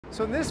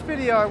So in this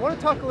video, I want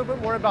to talk a little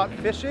bit more about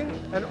fishing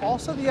and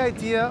also the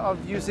idea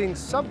of using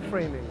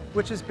subframing,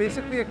 which is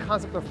basically a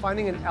concept of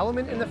finding an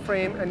element in the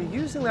frame and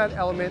using that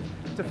element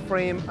to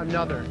frame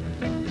another.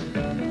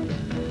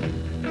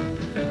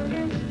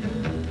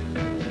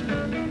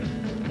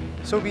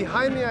 So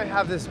behind me, I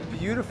have this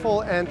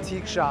beautiful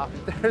antique shop.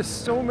 There's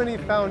so many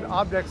found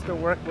objects to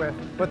work with,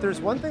 but there's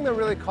one thing that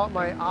really caught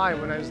my eye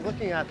when I was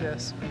looking at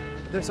this.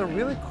 There's a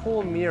really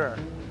cool mirror.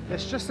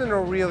 It's just in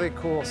a really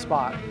cool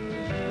spot.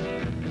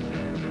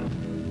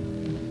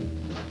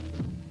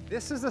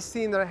 This is the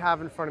scene that I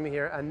have in front of me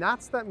here, and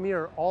that's that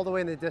mirror all the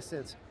way in the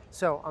distance.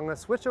 So I'm gonna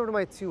switch over to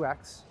my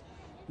 2X.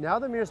 Now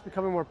the mirror is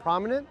becoming more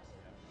prominent,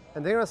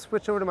 and then I'm gonna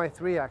switch over to my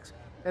 3X.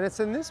 And it's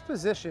in this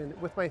position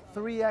with my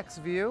 3X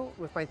view,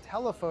 with my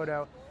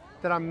telephoto,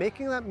 that I'm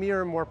making that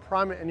mirror more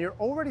prominent, and you're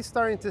already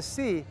starting to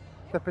see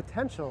the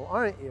potential,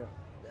 aren't you?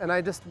 And I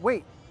just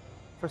wait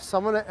for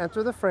someone to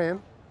enter the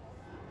frame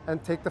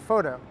and take the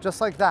photo,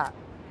 just like that.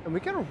 And we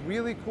get a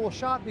really cool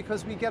shot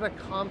because we get a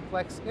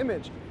complex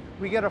image.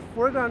 We get a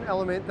foreground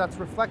element that's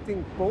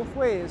reflecting both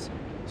ways.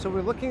 So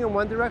we're looking in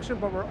one direction,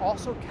 but we're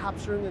also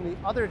capturing in the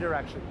other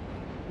direction.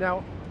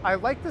 Now, I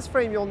like this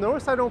frame. You'll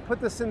notice I don't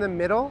put this in the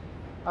middle.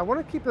 I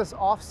want to keep this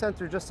off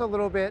center just a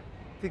little bit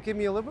to give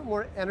me a little bit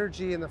more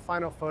energy in the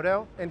final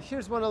photo. And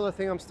here's one other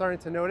thing I'm starting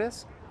to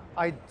notice.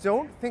 I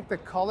don't think the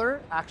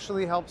color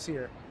actually helps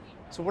here.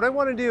 So what I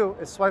want to do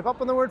is swipe up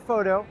on the word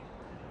photo,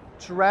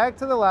 drag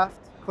to the left,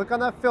 click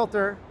on that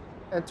filter,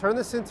 and turn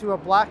this into a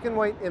black and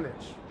white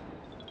image.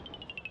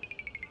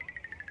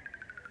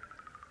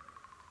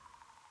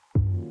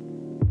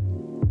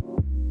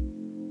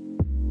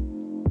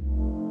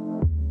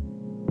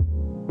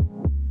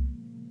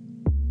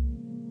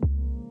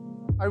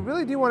 I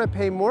really do want to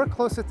pay more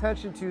close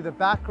attention to the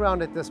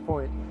background at this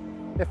point.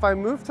 If I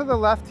move to the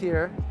left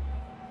here,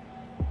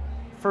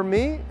 for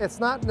me, it's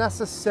not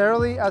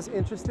necessarily as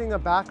interesting a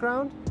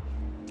background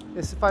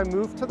as if I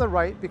move to the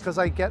right, because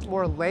I get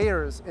more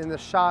layers in the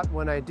shot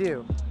when I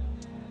do.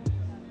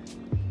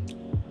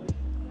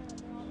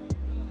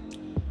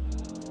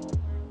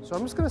 So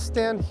I'm just going to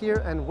stand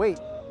here and wait.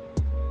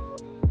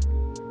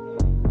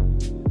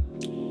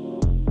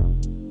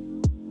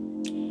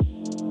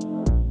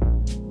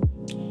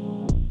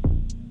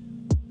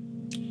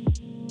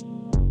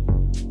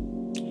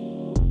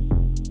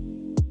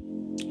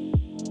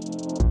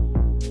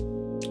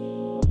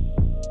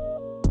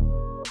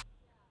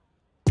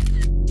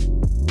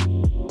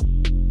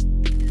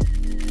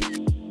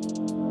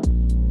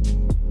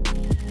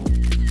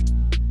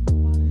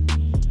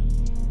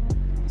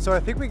 So I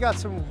think we got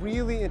some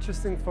really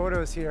interesting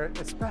photos here,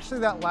 especially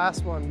that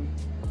last one.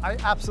 I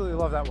absolutely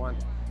love that one.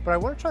 But I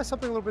want to try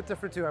something a little bit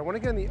different too. I want to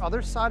get on the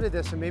other side of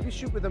this and maybe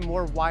shoot with a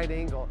more wide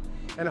angle.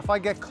 And if I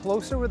get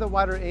closer with a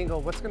wider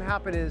angle, what's going to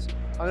happen is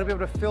I'm going to be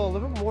able to fill a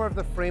little bit more of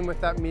the frame with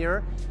that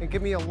mirror and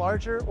give me a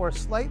larger or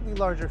slightly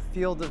larger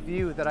field of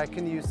view that I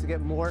can use to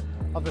get more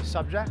of the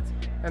subject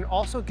and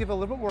also give a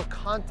little bit more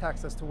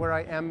context as to where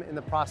I am in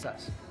the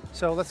process.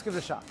 So let's give it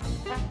a shot.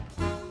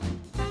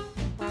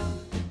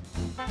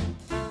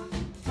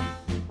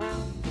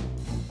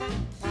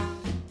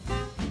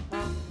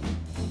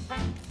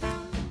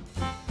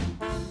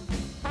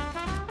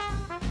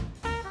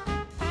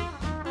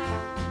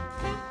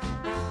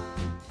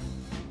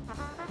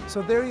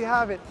 So there you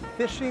have it,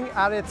 fishing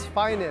at its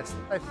finest.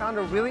 I found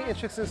a really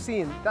interesting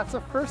scene. That's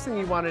the first thing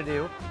you want to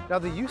do. Now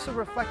the use of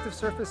reflective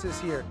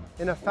surfaces here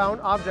in a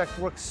found object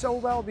works so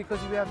well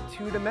because you have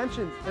 2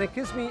 dimensions. And it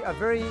gives me a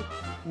very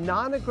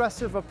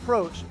non-aggressive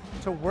approach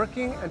to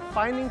working and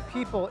finding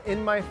people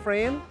in my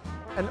frame,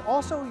 and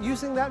also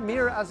using that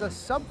mirror as a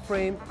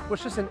subframe,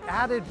 which is an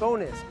added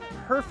bonus.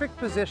 Perfect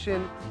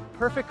position,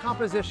 perfect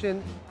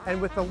composition,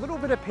 and with a little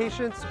bit of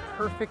patience,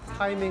 perfect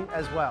timing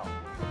as well.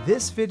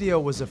 This video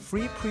was a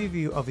free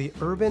preview of the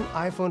Urban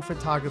iPhone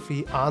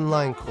Photography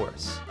online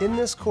course. In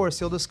this course,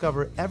 you'll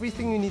discover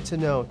everything you need to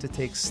know to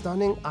take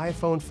stunning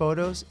iPhone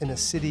photos in a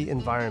city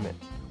environment.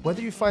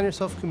 Whether you find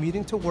yourself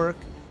commuting to work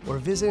or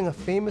visiting a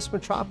famous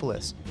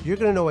metropolis, you're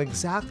going to know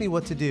exactly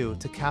what to do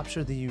to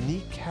capture the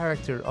unique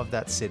character of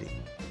that city.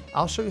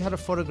 I'll show you how to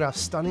photograph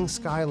stunning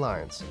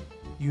skylines,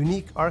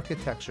 unique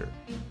architecture,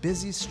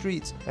 busy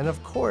streets, and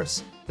of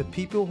course, the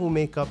people who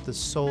make up the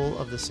soul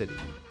of the city.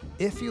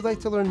 If you'd like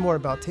to learn more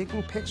about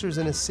taking pictures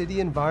in a city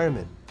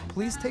environment,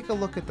 please take a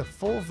look at the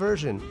full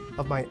version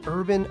of my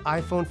Urban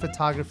iPhone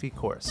Photography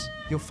course.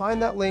 You'll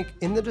find that link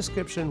in the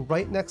description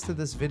right next to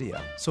this video.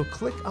 So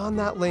click on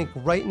that link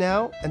right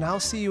now, and I'll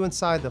see you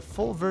inside the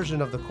full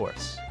version of the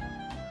course.